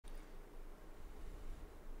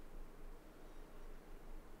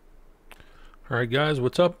All right, guys,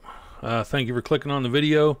 what's up? Thank you for clicking on the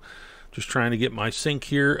video. Just trying to get my sync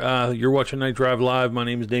here. You're watching Night Drive Live. My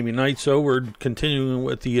name is Damien Knight. So we're continuing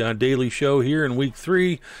with the daily show here in week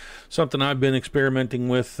 3. Something I've been experimenting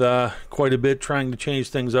with quite a bit, trying to change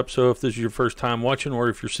things up. So if this is your first time watching, or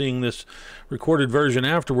if you're seeing this recorded version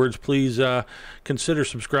afterwards, please consider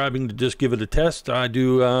subscribing to just give it a test. I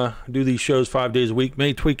do these shows 5 days a week.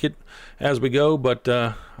 May tweak it as we go, but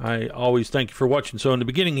I always thank you for watching. So in the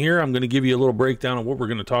beginning here, I'm going to give you a little breakdown of what we're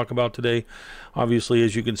going to talk about today. Obviously,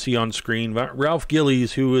 as you can see on screen, Ralph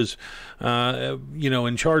Gillies, who is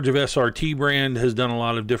in charge of SRT brand, has done a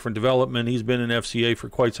lot of different development. He's been in FCA for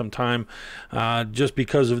quite some time. Just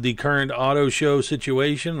because of the current auto show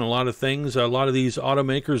situation, a lot of things, a lot of these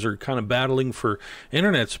automakers are kind of battling for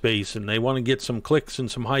internet space, and they want to get some clicks and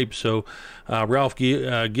some hype. So Ralph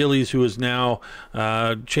Gillies, who has now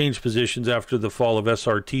changed positions after the fall of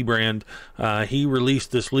SRT brand, he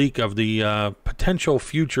released this leak of the potential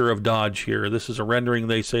future of Dodge here. This is a rendering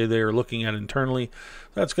they say they are looking at internally.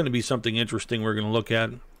 That's going to be something interesting we're going to look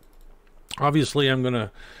at. Obviously, I'm going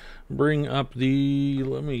to bring up the,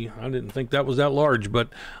 I didn't think that was that large, but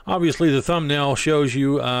obviously the thumbnail shows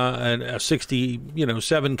you a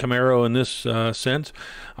 67 Camaro in this sense.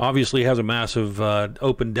 Obviously has a massive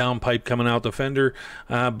open downpipe coming out the fender,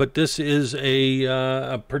 but this is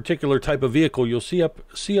a particular type of vehicle. You'll see up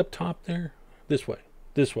top there, this way.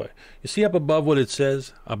 You see up above what it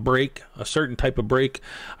says, a brake, a certain type of brake.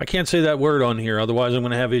 I can't say that word on here, otherwise I'm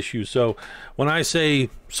going to have issues. So when I say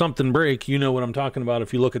something brake, you know what I'm talking about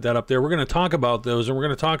if you look at that up there. We're going to talk about those, and we're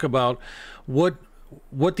going to talk about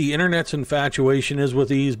what the internet's infatuation is with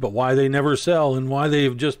these, but why they never sell, and why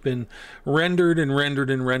they've just been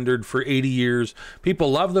rendered for 80 years. People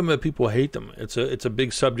love them, but people hate them. It's a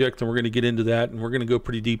big subject, and we're going to get into that, and we're going to go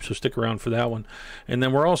pretty deep, so stick around for that one. And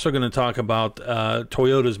then we're also going to talk about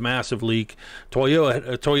Toyota's massive leak.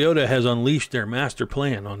 Toyota has unleashed their master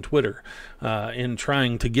plan on Twitter in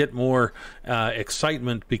trying to get more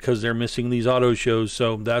excitement because they're missing these auto shows.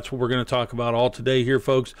 So that's what we're going to talk about all today here,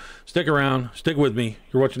 folks. Stick around, stick with me.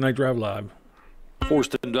 You're watching Night Drive Live.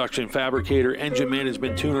 Forced induction fabricator, engine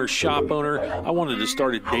management tuner, shop owner. I wanted to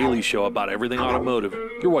start a daily show about everything automotive.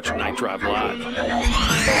 You're watching Night Drive Live.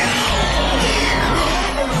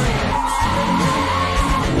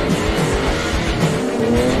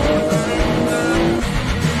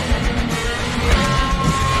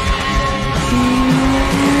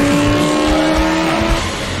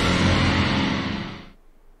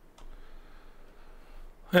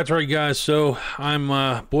 That's right, guys. So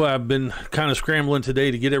I've been kind of scrambling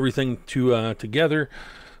today to get everything together.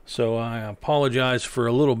 So I apologize for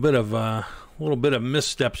a little bit of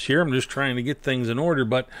missteps here. I'm just trying to get things in order.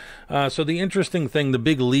 But so the interesting thing, the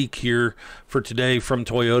big leak here for today from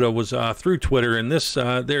Toyota was through Twitter, and this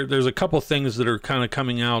there's a couple things that are kind of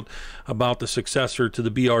coming out about the successor to the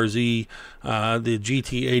BRZ, the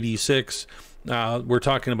GT86. We're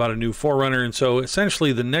talking about a new 4Runner, and so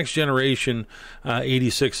essentially the next generation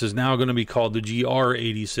 86 is now going to be called the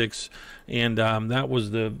GR86, and that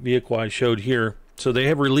was the vehicle I showed here. So they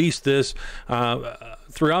have released this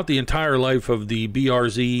throughout the entire life of the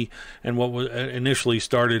BRZ, and what was initially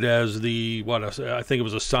started as the I think it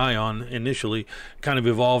was a Scion initially, kind of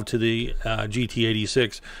evolved to the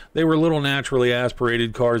GT86. They were little naturally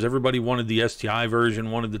aspirated cars. Everybody wanted the STI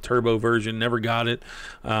version, wanted the turbo version, never got it,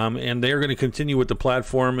 and they're going to continue with the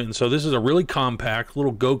platform. And so this is a really compact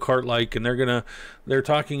little go-kart like, and they're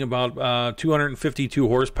talking about 252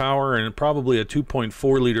 horsepower and probably a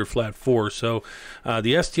 2.4 liter flat 4. So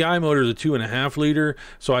the STI motor is a 2.5 liter.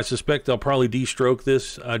 So I suspect they'll probably de-stroke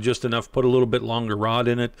this just enough, put a little bit longer rod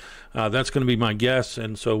in it. That's going to be my guess,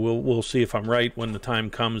 and so we'll see if I'm right when the time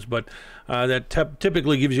comes. But that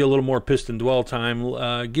typically gives you a little more piston dwell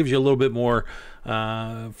time, gives you a little bit more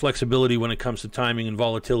flexibility when it comes to timing and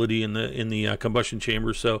volatility in the combustion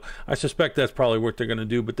chamber. So I suspect that's probably what they're going to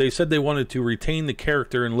do. But they said they wanted to retain the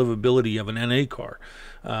character and livability of an NA car.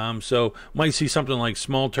 So might see something like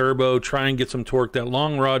small turbo, try and get some torque. That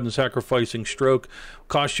long rod and sacrificing stroke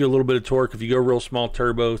cost you a little bit of torque. If you go real small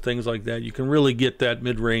turbo, things like that, you can really get that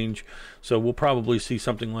mid-range. So we'll probably see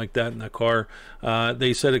something like that in that car.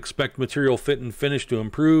 They said expect material fit and finish to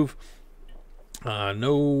improve.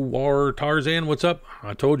 No War Tarzan, what's up?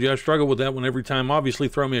 I told you I struggle with that one every time. Obviously,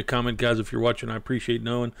 throw me a comment, guys, if you're watching. I appreciate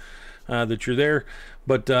knowing that you're there.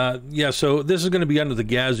 But yeah, so this is going to be under the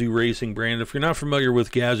Gazoo Racing brand. If you're not familiar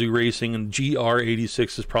with Gazoo Racing, and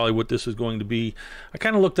GR86 is probably what this is going to be. I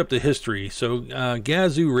kind of looked up the history. So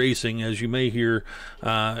Gazoo Racing, as you may hear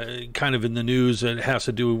kind of in the news, it has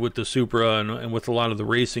to do with the Supra and with a lot of the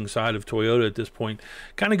racing side of Toyota at this point.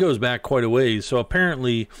 Kind of goes back quite a ways. So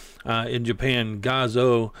apparently in Japan,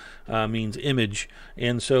 Gazo means image.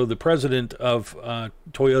 And so the president of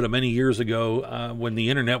Toyota many years ago, when the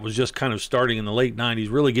internet was just kind of starting in the late 90s,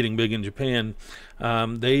 really getting big in Japan,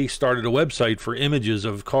 they started a website for images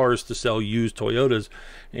of cars to sell used Toyotas.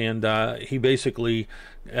 And he basically,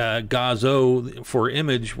 Gazo for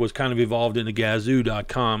image was kind of evolved into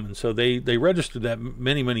Gazoo.com. And so they registered that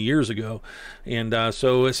many, many years ago. And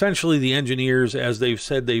so essentially the engineers, as they've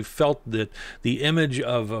said, they've felt that the image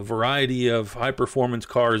of a variety of high-performance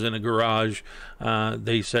cars in a garage,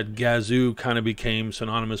 they said Gazoo kind of became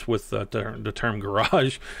synonymous with the term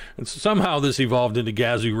garage. And so somehow this evolved into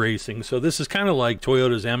Gazoo Racing. So this is kind of like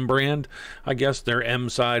Toyota's M brand, I guess, their M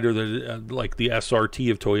side, or the like the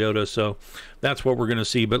SRT of Toyota. So that's what we're going to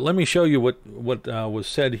see. But let me show you what was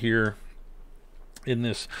said here in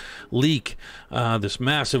this leak, this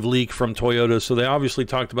massive leak from Toyota. So they obviously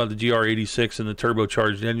talked about the GR86 and the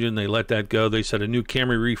turbocharged engine. They let that go. They said a new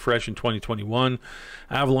Camry refresh in 2021,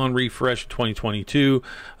 Avalon refresh in 2022.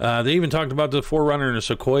 They even talked about the 4Runner and a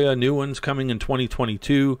Sequoia, new ones coming in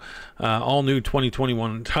 2022. All new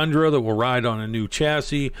 2021 Tundra that will ride on a new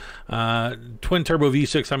chassis. Twin turbo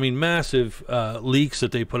V6. I mean, massive leaks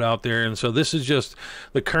that they put out there. And so this is just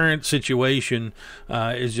the current situation,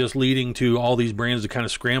 is just leading to all these brands to kind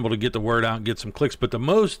of scramble to get the word out and get some clicks. But the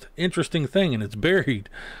most interesting thing, and it's buried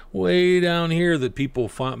way down here, that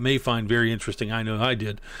people may find very interesting, I know I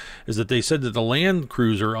did, is that they said that the Land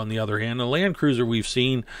Cruiser, on the other hand, the Land Cruiser we've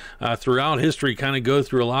seen throughout history kind of go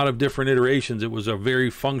through a lot of different iterations. It was a very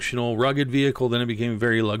functional, rugged vehicle, then it became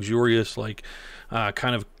very luxurious, like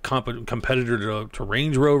kind of competitor to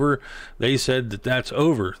Range Rover. They said that that's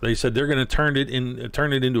over. They said they're going to turn it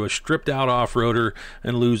into a stripped out off-roader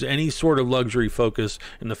and lose any sort of luxury focus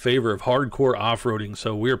in the favor of hardcore off-roading.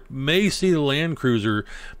 So we may see the Land Cruiser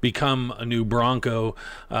become a new Bronco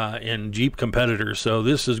and Jeep competitor. So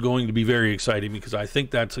this is going to be very exciting, because I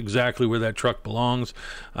think that's exactly where that truck belongs.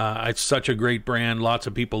 It's such a great brand. Lots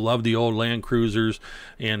of people love the old Land Cruisers,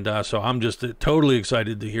 and so I'm just totally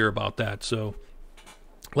excited to hear about that. So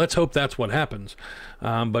let's hope that's what happens.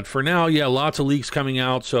 But for now, yeah, lots of leaks coming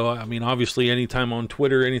out. So, I mean, obviously, anytime on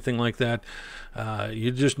Twitter, anything like that,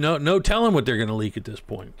 you just no telling what they're going to leak at this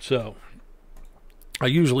point. So I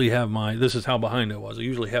usually have this is how behind I was. I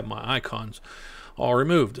usually have my icons all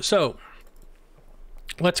removed. So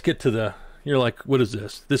let's get to you're like, what is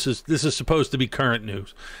this? This is supposed to be current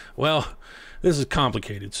news. Well, this is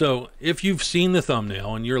complicated. So if you've seen the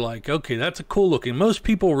thumbnail and you're like, okay, that's a cool looking, most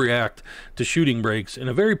people react to shooting brakes in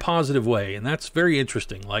a very positive way, and that's very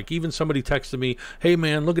interesting. Like, even somebody texted me, hey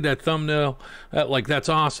man, look at that thumbnail, that's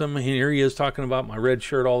awesome. And here he is talking about my red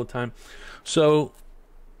shirt all the time. So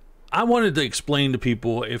I wanted to explain to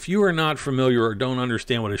people, if you are not familiar or don't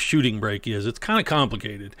understand what a shooting brake is, it's kind of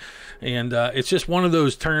complicated. And it's just one of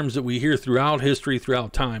those terms that we hear throughout history,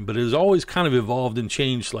 throughout time, but it has always kind of evolved and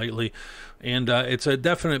changed slightly. And it's a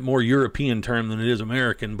definite more European term than it is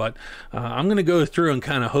American. But I'm going to go through and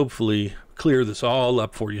kind of hopefully clear this all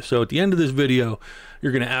up for you. So at the end of this video,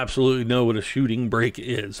 you're going to absolutely know what a shooting brake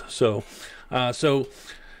is. So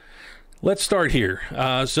let's start here.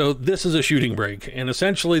 So this is a shooting brake, and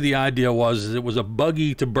essentially the idea was it was a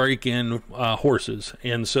buggy to break in horses.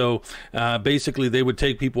 And so basically they would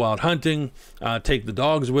take people out hunting, take the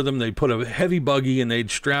dogs with them. They'd put a heavy buggy and they'd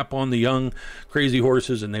strap on the young crazy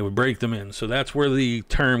horses and they would break them in. So that's where the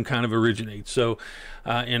term kind of originates. So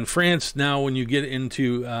in France, now when you get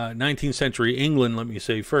into 19th century England, let me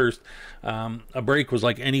say first, a brake was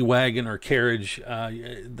like any wagon or carriage,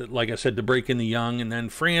 like I said, to break in the young. And then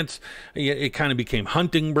France, it kind of became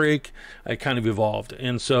hunting brake. It kind of evolved.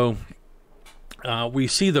 And so we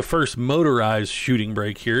see the first motorized shooting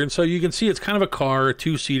brake here. And so you can see it's kind of a car, a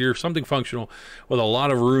two-seater, something functional with a lot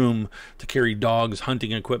of room to carry dogs,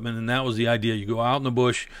 hunting equipment. And that was the idea. You go out in the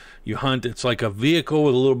bush, you hunt. It's like a vehicle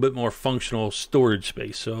with a little bit more functional storage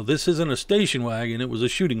space. So this isn't a station wagon. It was a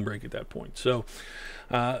shooting brake at that point. So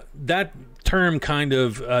that term kind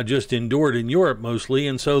of just endured in Europe mostly.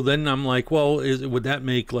 And so then I'm like, well, would that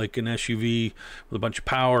make like an SUV with a bunch of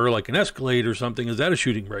power, like an Escalade or something? Is that a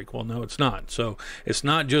shooting brake? Well, no, it's not. So it's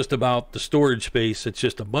not just about the storage space. It's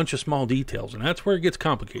just a bunch of small details. And that's where it gets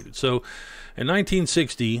complicated. So in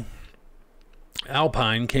 1960,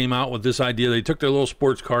 Alpine came out with this idea. They took their little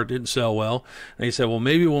sports car, it didn't sell well. And they said, well,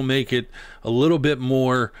 maybe we'll make it a little bit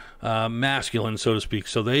more masculine, so to speak.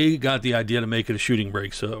 So they got the idea to make it a shooting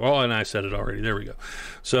brake. So, oh, and I said it already. There we go.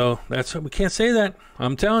 So that's, we can't say that.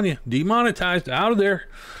 I'm telling you, demonetized, out of there.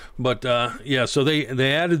 But yeah, so they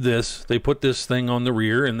added this. They put this thing on the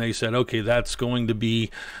rear, and they said, okay, that's going to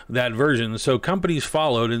be that version. So companies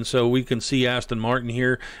followed, and so we can see Aston Martin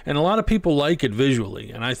here, and a lot of people like it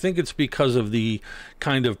visually, and I think it's because of the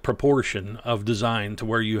kind of proportion of design to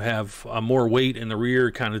where you have more weight in the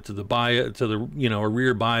rear, kind of to the bias, to the, you know, a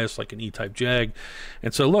rear bias like an E-Type Jag.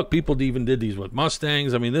 And so look, people even did these with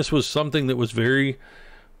Mustangs. I mean, this was something that was very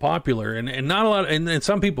popular, and not a lot, and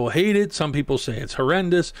some people hate it, some people say it's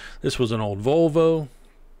horrendous. This was an old Volvo,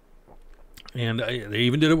 and they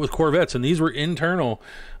even did it with Corvettes, and these were internal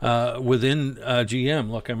within GM.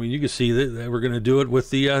 Look, I mean, you can see that they were going to do it with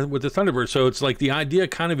the Thunderbird. So it's like the idea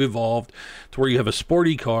kind of evolved to where you have a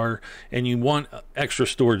sporty car and you want extra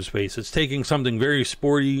storage space. It's taking something very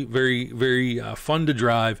sporty, very fun to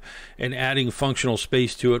drive, and adding functional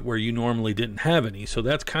space to it where you normally didn't have any. So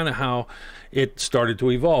that's kind of how it started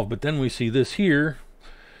to evolve. But then we see this here,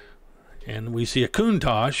 and we see a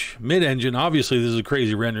Countach mid-engine. Obviously, this is a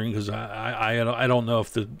crazy rendering because I don't know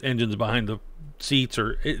if the engine's behind the seats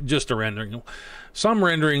or just a rendering. Some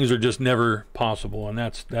renderings are just never possible, and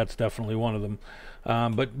that's definitely one of them.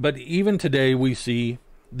 But even today, we see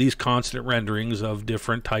these constant renderings of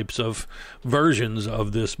different types of versions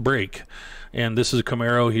of this brake. And this is a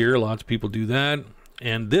Camaro here. Lots of people do that.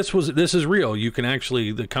 And this is real. You can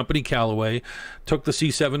actually, the company Callaway took the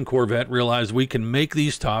C7 Corvette, realized we can make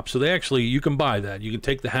these tops. So they actually, you can buy that. You can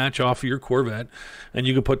take the hatch off of your Corvette and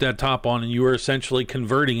you can put that top on, and you are essentially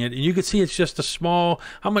converting it. And you can see it's just a small,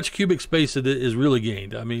 how much cubic space it is really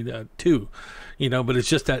gained. I mean, 2, you know, but it's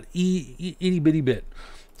just that itty bitty bit.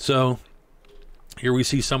 So here we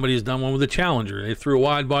see somebody has done one with a Challenger. They threw a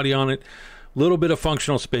wide body on it, little bit of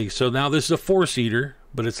functional space. So now this is a 4-seater,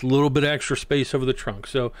 but it's a little bit extra space over the trunk.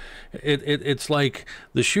 So it's like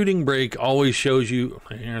the shooting brake always shows you,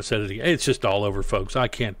 I said it again, it's just all over, folks. I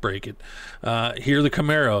can't break it. Here the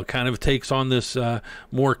Camaro kind of takes on this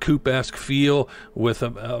more coupe-esque feel with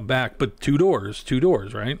a back, but two doors,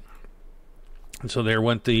 right? And so there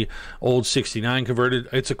went the old 69 converted.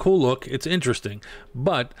 It's a cool look. It's interesting.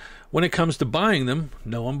 But when it comes to buying them,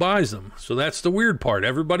 no one buys them. So that's the weird part.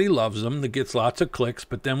 Everybody loves them. That gets lots of clicks.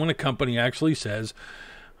 But then when a company actually says,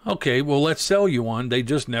 okay, well, let's sell you one, they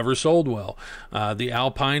just never sold well. The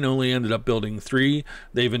Alpine only ended up building 3.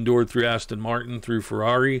 They've endured through Aston Martin, through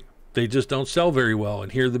Ferrari. They just don't sell very well.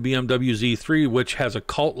 And here the BMW Z3, which has a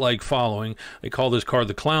cult-like following. They call this car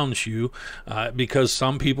the clown shoe because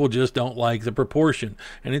some people just don't like the proportion.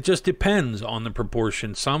 And it just depends on the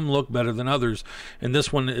proportion. Some look better than others. And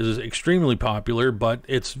this one is extremely popular, but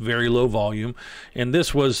it's very low volume. And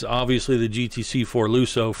this was obviously the GTC4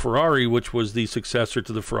 Lusso Ferrari, which was the successor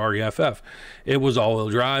to the Ferrari FF. It was all-wheel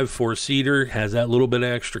drive, 4-seater, has that little bit of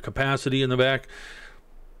extra capacity in the back.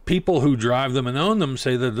 People who drive them and own them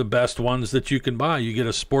say they're the best ones that you can buy. You get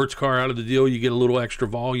a sports car out of the deal. You get a little extra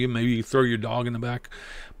volume. Maybe you throw your dog in the back.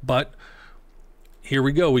 But here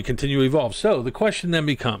we go. We continue to evolve. So the question then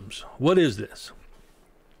becomes, what is this?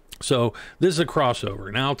 So this is a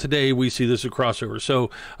crossover. Now today we see this as a crossover. So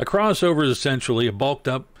a crossover is essentially a bulked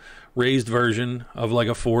up, raised version of like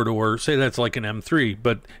a 4-door. Say that's like an M3,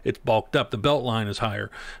 but it's bulked up. The belt line is higher.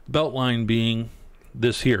 The belt line being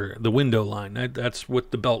this here, the window line. That's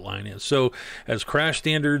what the belt line is. So as crash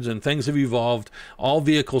standards and things have evolved, all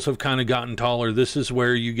vehicles have kind of gotten taller. This is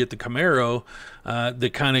where you get the Camaro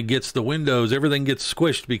that kind of gets the windows, everything gets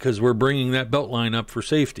squished because we're bringing that belt line up for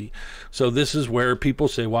safety. So this is where people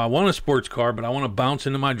say, well, I want a sports car, but I want to bounce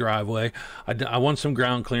into my driveway. I want some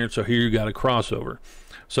ground clearance, so here you got a crossover.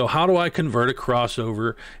 So how do I convert a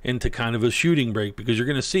crossover into kind of a shooting brake? Because you're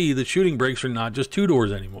going to see the shooting brakes are not just 2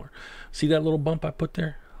 doors anymore. See that little bump I put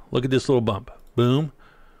there? Look at this little bump. Boom,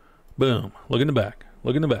 boom. Look in the back.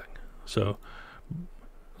 Look in the back. So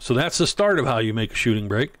that's the start of how you make a shooting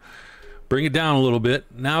brake. Bring it down a little bit.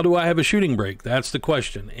 Now do I have a shooting brake? That's the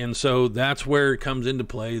question. And so that's where it comes into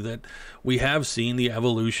play that we have seen the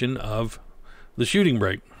evolution of the shooting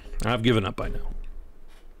brake. I've given up by now.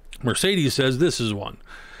 Mercedes says this is one.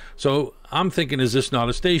 So I'm thinking, is this not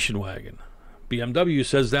a station wagon? BMW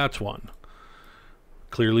says that's one.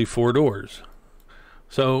 Clearly 4 doors.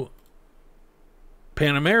 So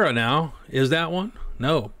Panamera now, is that one?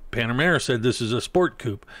 No. Panamera said this is a sport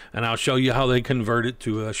coupe, and I'll show you how they convert it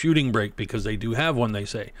to a shooting brake because they do have one, they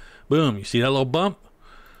say. Boom, you see that little bump?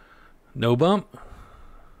 No bump.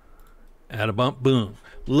 Add a bump, boom.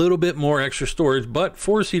 A little bit more extra storage, but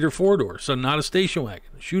 4-seater, 4-door, so not a station wagon,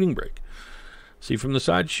 a shooting brake. See from the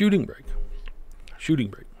side, shooting brake. Shooting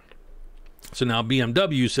brake. So now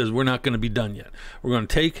BMW says we're not going to be done yet. We're going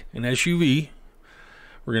to take an SUV.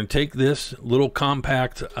 We're going to take this little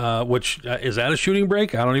compact, which is that a shooting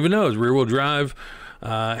brake? I don't even know. It's rear-wheel drive.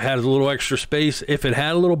 Has a little extra space. If it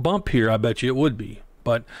had a little bump here, I bet you it would be.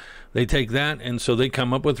 But they take that, and so they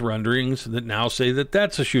come up with renderings that now say that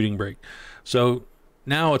that's a shooting brake. So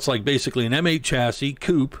now it's like basically an M8 chassis,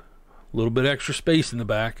 coupe, a little bit extra space in the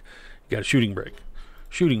back. You got a shooting brake.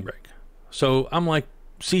 Shooting brake. So I'm like,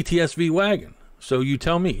 CTSV wagon. So you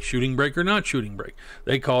tell me, shooting brake or not shooting brake?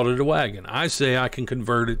 They called it a wagon. I say I can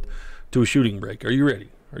convert it to a shooting brake. Are you ready?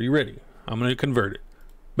 Are you ready? I'm going to convert it.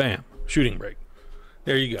 Bam. Shooting brake.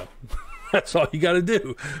 There you go. That's all you got to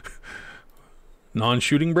do.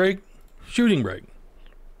 Non-shooting brake, shooting brake.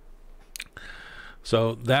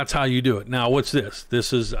 So that's how you do it. Now, what's this?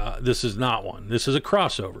 This is not one. This is a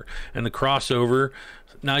crossover. And the crossover,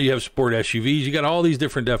 now you have sport SUVs. You got all these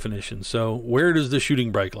different definitions. So where does the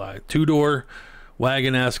shooting brake lie? Two-door,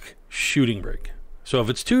 wagon-esque shooting brake. So if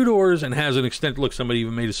it's two doors and has an extent, look, somebody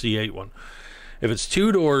even made a C8 one. If it's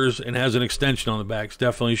two doors and has an extension on the back, it's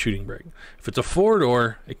definitely a shooting brake. If it's a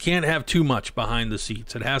four-door, it can't have too much behind the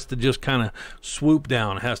seats. It has to just kind of swoop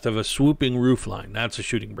down. It has to have a swooping roof line. That's a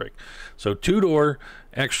shooting brake. So two-door,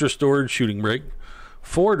 extra storage shooting brake.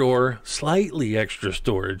 Four-door, slightly extra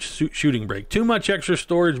storage shooting brake. Too much extra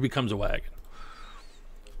storage becomes a wagon.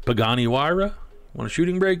 Pagani Huayra, want a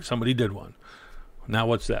shooting brake? Somebody did one. Now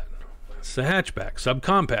what's that? It's a hatchback,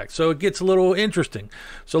 subcompact. So it gets a little interesting.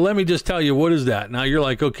 So let me just tell you, what is that? Now you're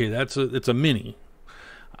like, okay, it's a Mini.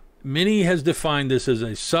 Mini has defined this as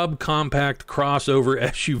a subcompact crossover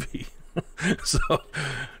SUV. So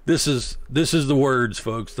this is the words,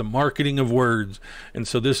 folks, the marketing of words. And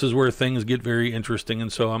so this is where things get very interesting.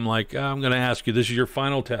 And so I'm like, I'm going to ask you, this is your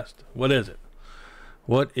final test. What is it?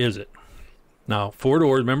 What is it? Now, four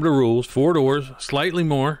doors, remember the rules, four doors, slightly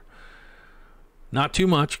more. Not too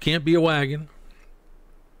much. Can't be a wagon.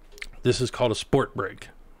 This is called a sport brake.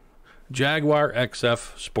 Jaguar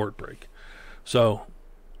XF sport brake. So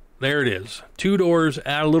there it is. Two doors,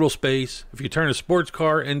 add a little space. If you turn a sports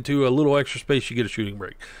car into a little extra space, you get a shooting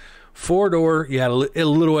brake. Four door, you add a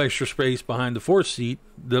little extra space behind the fourth seat,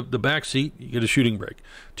 the back seat, you get a shooting brake.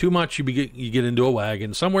 Too much, you get into a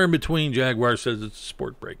wagon. Somewhere in between, Jaguar says it's a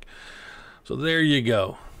sport brake. So there you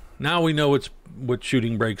go. Now we know what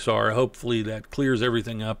shooting brakes are. Hopefully that clears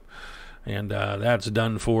everything up, and that's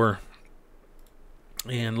done for.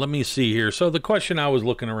 And let me see here. So the question, I was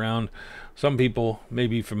looking around, some people may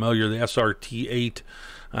be familiar, the SRT8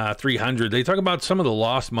 300. They talk about some of the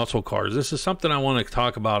lost muscle cars. This is something I want to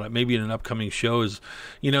talk about maybe in an upcoming show. Is,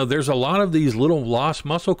 there's a lot of these little lost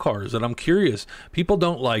muscle cars that I'm curious. People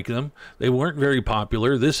don't like them. They weren't very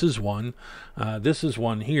popular. This is one. This is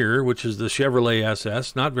one here, which is the Chevrolet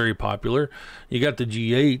SS. Not very popular. You got the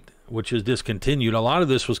G8, which is discontinued. A lot of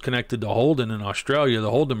this was connected to Holden in Australia.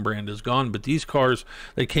 The Holden brand is gone, but these cars,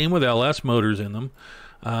 they came with LS motors in them.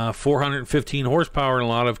 415 horsepower in a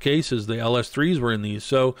lot of cases. The LS3s were in these.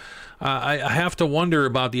 So I have to wonder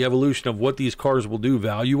about the evolution of what these cars will do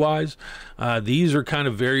value-wise. These are kind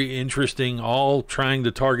of very interesting, all trying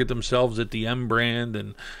to target themselves at the M brand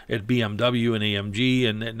and at BMW and AMG,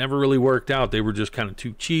 and it never really worked out. They were just kind of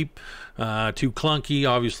too cheap, too clunky.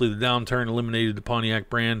 Obviously, the downturn eliminated the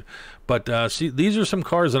Pontiac brand. But see, these are some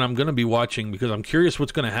cars that I'm going to be watching because I'm curious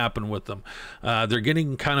what's going to happen with them. They're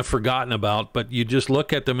getting kind of forgotten about, but you just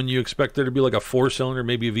look at them and you expect there to be like a four-cylinder,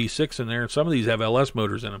 maybe a V6 in there. And some of these have LS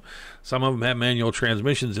motors in them. Some of them have manual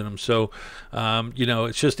transmissions in them. So,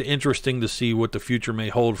 it's just interesting to see what the future may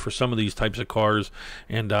hold for some of these types of cars.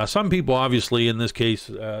 And some people, obviously, in this case,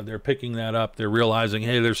 they're picking that up. They're realizing,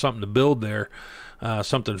 hey, there's something to build there.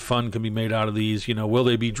 Something fun can be made out of these. Will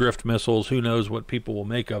they be drift missiles? Who knows what people will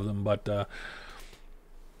make of them. But,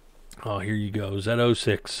 here you go.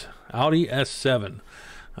 Z06. Audi S7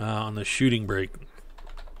 on the shooting brake.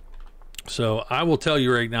 So I will tell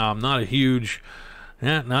you right now, I'm not a huge,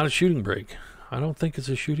 not a shooting brake. I don't think it's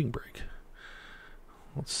a shooting brake.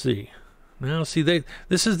 Let's see. Now, see,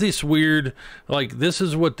 this is this weird, like, this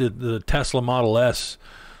is what the Tesla Model S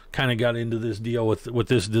kind of got into this deal with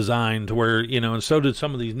this design to where, and so did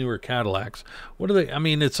some of these newer Cadillacs. What are they? I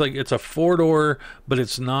mean, it's like, it's a four-door, but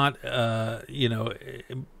it's not, but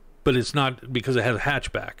it's not because it has a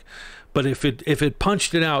hatchback. But if it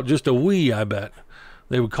punched it out just a wee, I bet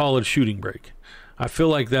they would call it a shooting brake. I feel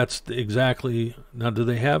like that's exactly. Now, do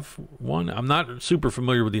they have one? I'm not super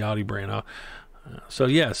familiar with the Audi brand. So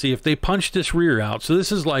yeah, see, if they punch this rear out, so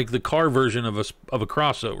this is like the car version of a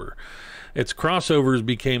crossover. its crossovers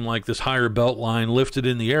became like this higher belt line lifted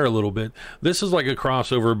in the air a little bit. This is like a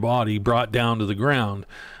crossover body brought down to the ground.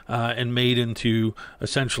 And made into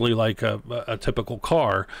essentially like a typical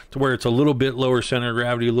car, to where it's a little bit lower center of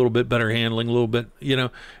gravity, a little bit better handling, a little bit, you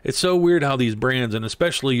know, it's so weird how these brands, and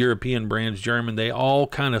especially European brands, German, they all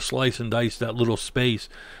kind of slice and dice that little space,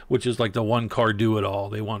 which is like the one car do it all.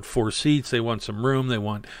 They want 4 seats, they want some room, they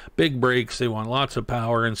want big brakes, they want lots of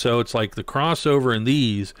power. And so it's like the crossover and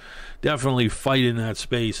these definitely fight in that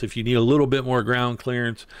space. If you need a little bit more ground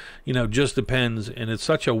clearance, you know, just depends. And it's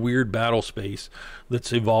such a weird battle space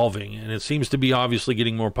that's evolving, and it seems to be obviously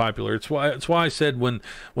getting more popular. It's why I said when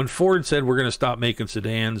Ford said we're going to stop making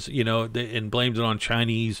sedans, you know, and blamed it on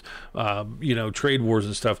Chinese, you know, trade wars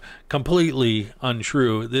and stuff, completely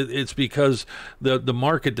untrue. It's because the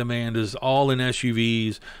market demand is all in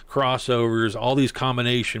SUVs, crossovers, all these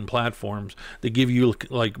combination platforms that give you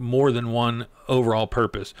like more than one overall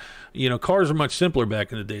purpose. You know, cars were much simpler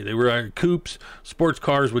back in the day. They were coupes, sports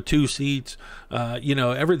cars with 2 seats. You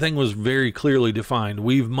know, everything was very clearly defined.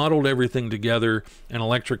 We've muddled everything together, and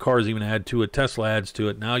electric cars even add to it. Tesla adds to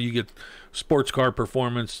it. Now you get sports car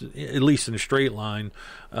performance, at least in a straight line.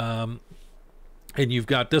 And you've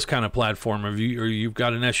got this kind of platform, or you've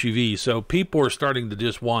got an SUV. So people are starting to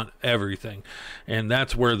just want everything. And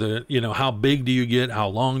that's where the, you know, how big do you get? How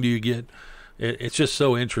long do you get? It's just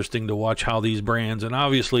so interesting to watch how these brands, and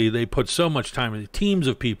obviously they put so much time in, teams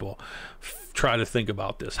of people try to think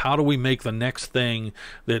about this. How do we make the next thing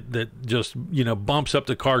that just, you know, bumps up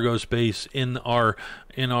the cargo space in our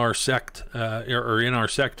sect, or in our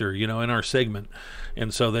sector, you know, in our segment.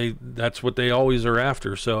 And so that's what they always are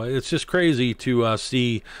after. So it's just crazy to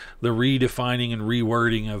see the redefining and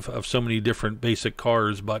rewording of so many different basic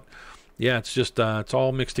cars. But yeah, it's just it's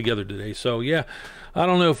all mixed together today. So yeah, I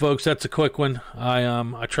don't know, folks. That's a quick one.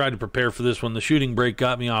 I tried to prepare for this one. The shooting brake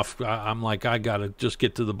got me off. I'm like, I gotta just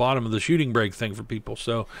get to the bottom of the shooting brake thing for people.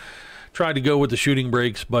 So tried to go with the shooting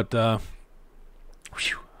brakes, but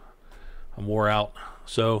whew, I'm wore out.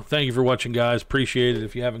 So thank you for watching, guys. Appreciate it.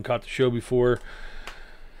 If you haven't caught the show before,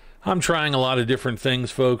 I'm trying a lot of different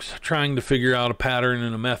things, folks. Trying to figure out a pattern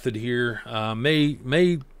and a method here.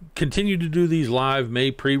 May continue to do these live, may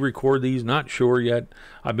pre-record these, not sure yet.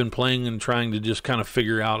 I've been playing and trying to just kind of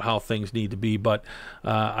figure out how things need to be, but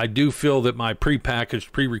I do feel that my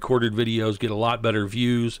pre-packaged, pre-recorded videos get a lot better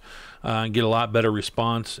views, get a lot better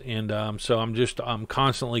response, and so I'm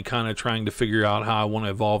constantly kind of trying to figure out how I want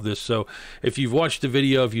to evolve this. So if you've watched the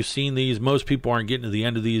video, if you've seen these, most people aren't getting to the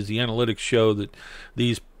end of these. The analytics show that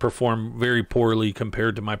these perform very poorly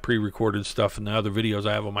compared to my pre-recorded stuff and the other videos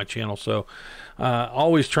I have on my channel. So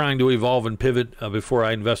always trying to evolve and pivot before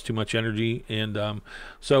I invest too much energy. And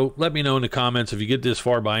so let me know in the comments, if you get this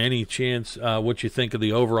far by any chance, what you think of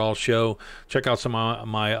the overall show. Check out some of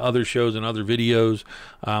my other shows and other videos.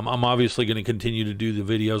 I'm obviously going to continue to do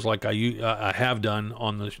the videos like I have done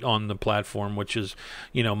on the platform, which is,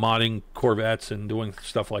 you know, modding Corvettes and doing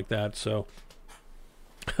stuff like that. So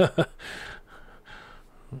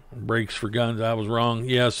brakes for guns, I was wrong.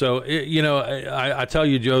 Yeah, so you know, I tell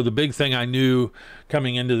you, Joe, the big thing I knew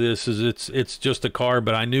coming into this is it's just a car,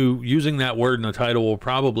 but I knew using that word in the title will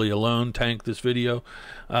probably alone tank this video,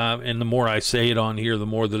 and the more I say it on here, the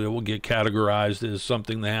more that it will get categorized as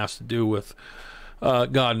something that has to do with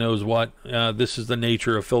God knows what. This is the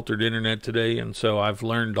nature of filtered internet today, and so I've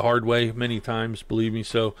learned the hard way many times, believe me.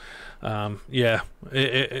 So yeah,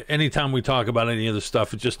 anytime we talk about any of this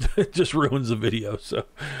stuff, it just ruins the video.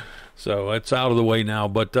 So it's out of the way now.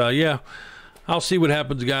 But yeah, I'll see what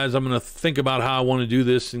happens, guys. I'm going to think about how I want to do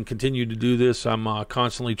this and continue to do this. I'm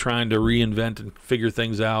constantly trying to reinvent and figure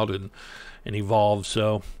things out and evolve.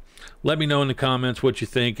 So let me know in the comments what you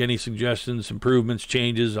think, any suggestions, improvements,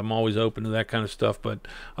 changes. I'm always open to that kind of stuff. But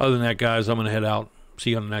other than that, guys, I'm going to head out.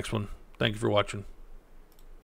 See you on the next one. Thank you for watching.